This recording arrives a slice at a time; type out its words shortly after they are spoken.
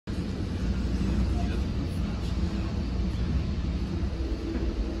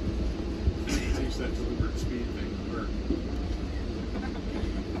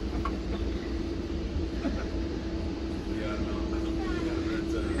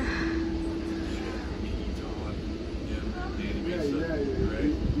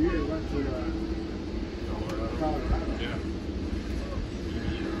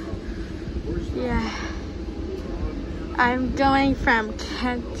I'm going from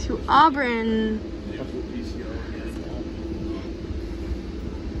Kent to Auburn.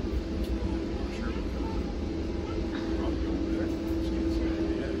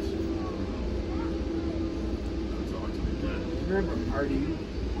 Remember RD?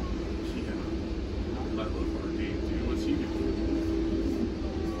 I love RD too. What's he doing?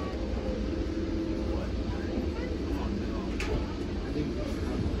 I think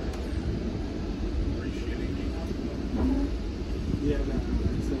Are you shitting me? yeah, no,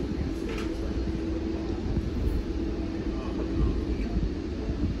 it's like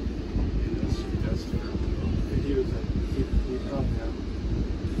That's terrible. and he was like, he called me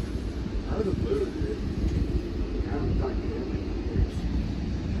out. Out of the blue, dude. I haven't talked to him in years.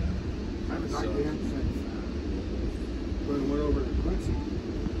 I haven't talked to him since when we went over to Quincy.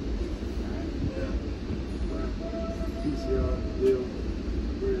 PCO deal.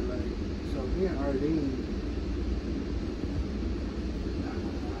 We were like, so me and Ardeen.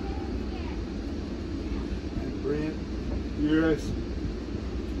 And Brent, yes.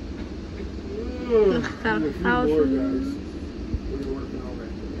 Looks And a few more guys. thousands. We were working over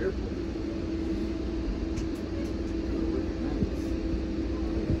at the airport. We were working nights.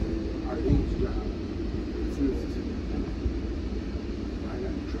 Ardeen's job. As soon as it's in the town, I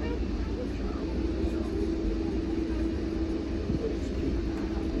got in trouble with my work job. So, just keep an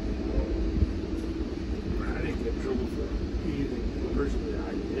eye on it. I didn't get in trouble for anything personally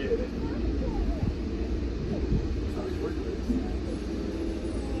I did. So I was working with this guy.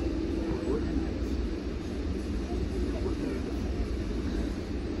 We were working nights.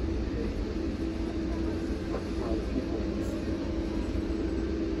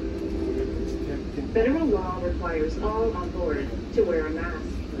 Federal law requires all on board to wear a mask.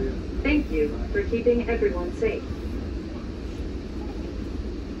 Thank you for keeping everyone safe.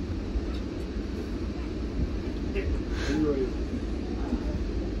 Anyway,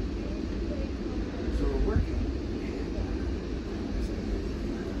 so we're working.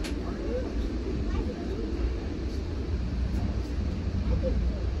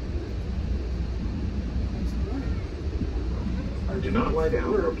 Do not lie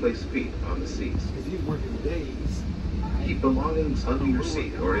down or place feet on the seats. Because he's working days. Keep belongings under your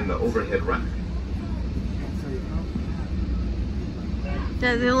seat or in the overhead rack.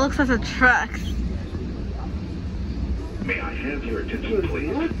 Yeah, it looks like a truck. May I have your attention,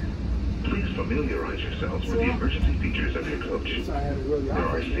 please? Please familiarize yourselves with the emergency features of your coach. So I had to go to the There are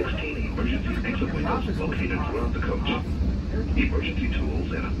office. 16 emergency exit windows located throughout the coach. Emergency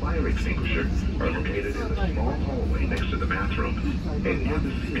tools and a fire extinguisher are located in the small hallway next to the bathroom and near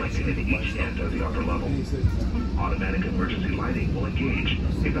the ceiling in each end of the upper level. Automatic emergency lighting will engage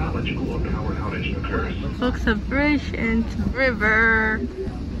if an electrical or power outage occurs. Looks a bridge into river.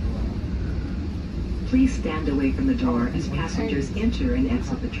 Please stand away from the door as passengers enter and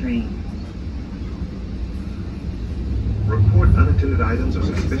exit the train. Report unattended items or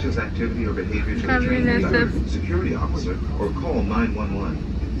suspicious activity or behavior to the train Communist conductor, security officer, or call 911.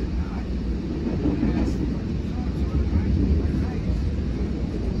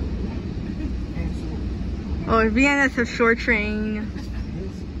 Oh, Vienna's a short train.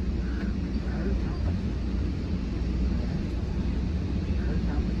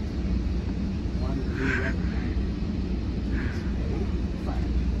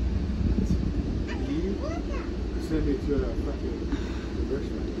 Send me to a fucking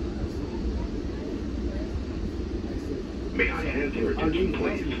conversion. May I have your attention,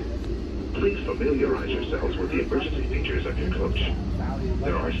 please? Please familiarize yourselves with the emergency features of your coach.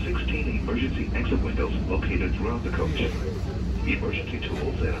 There are 16 emergency exit windows located throughout the coach. Emergency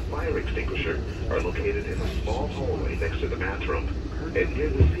tools and a fire extinguisher are located in a small hallway next to the bathroom and near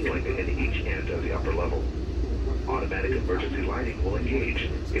the ceiling in each end of the upper level. Automatic emergency lighting will engage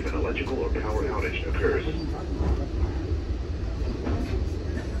if an electrical or power outage occurs.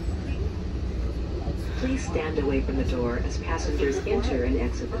 Please stand away from the door as passengers enter and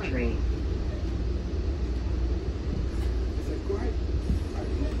exit the train.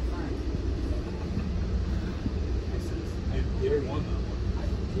 You won that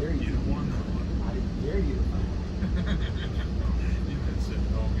one. Dare you? You won that one. I dare you. You've been sitting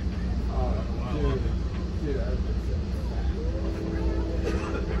dog in me. Oh, dude, I've been sitting.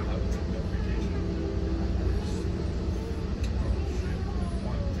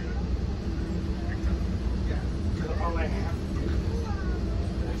 All I have to do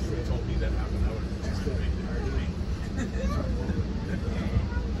If you told me that happened, I would have just been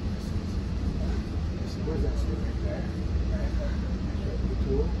where's that stick right there? The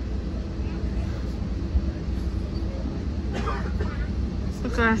tool?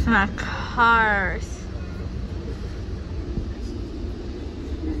 Look at my cars.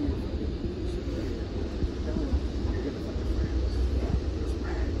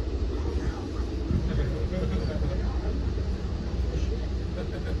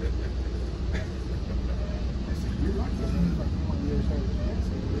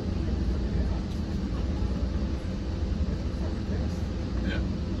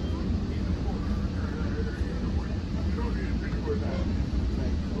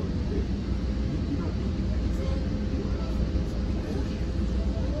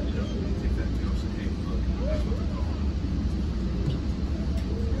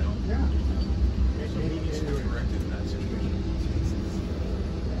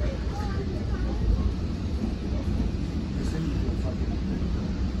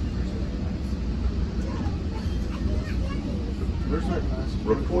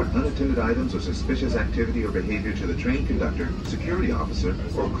 Report unattended items or suspicious activity or behavior to the train conductor, security officer,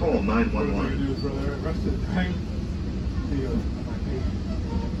 or call 911.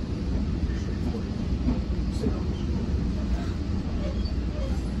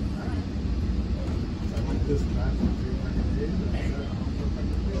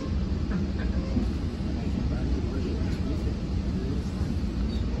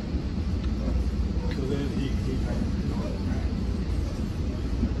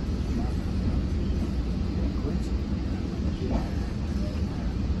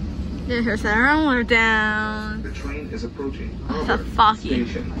 Here's the runway down. The train is approaching It's a Auburn foggy.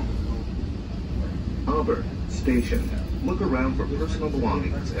 Station. Auburn Station. Look around for personal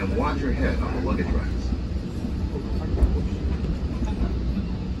belongings and watch your head on the luggage racks.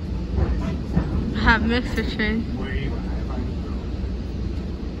 Have mixer train.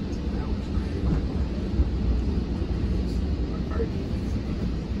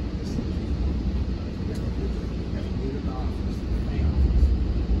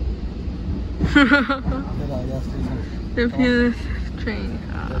 The Phoenix train.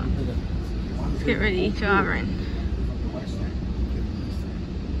 Let's get ready to Auburn.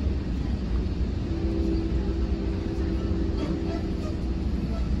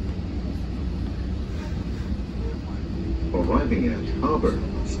 Arriving at Auburn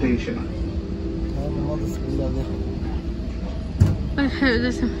Station. Okay,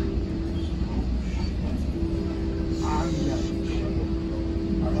 this.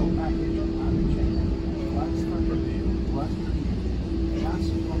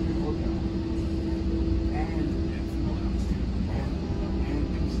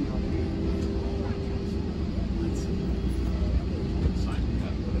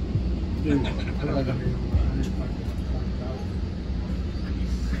 Yeah,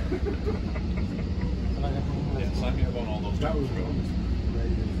 sign me up on all those. That was good.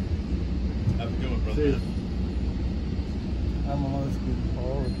 Have a good one, brother.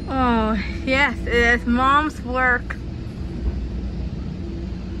 Oh, yes, it is mom's work.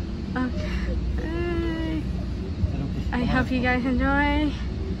 Okay. I hope you guys enjoy.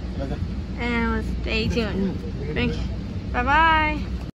 And stay tuned. Thank you. Bye-bye.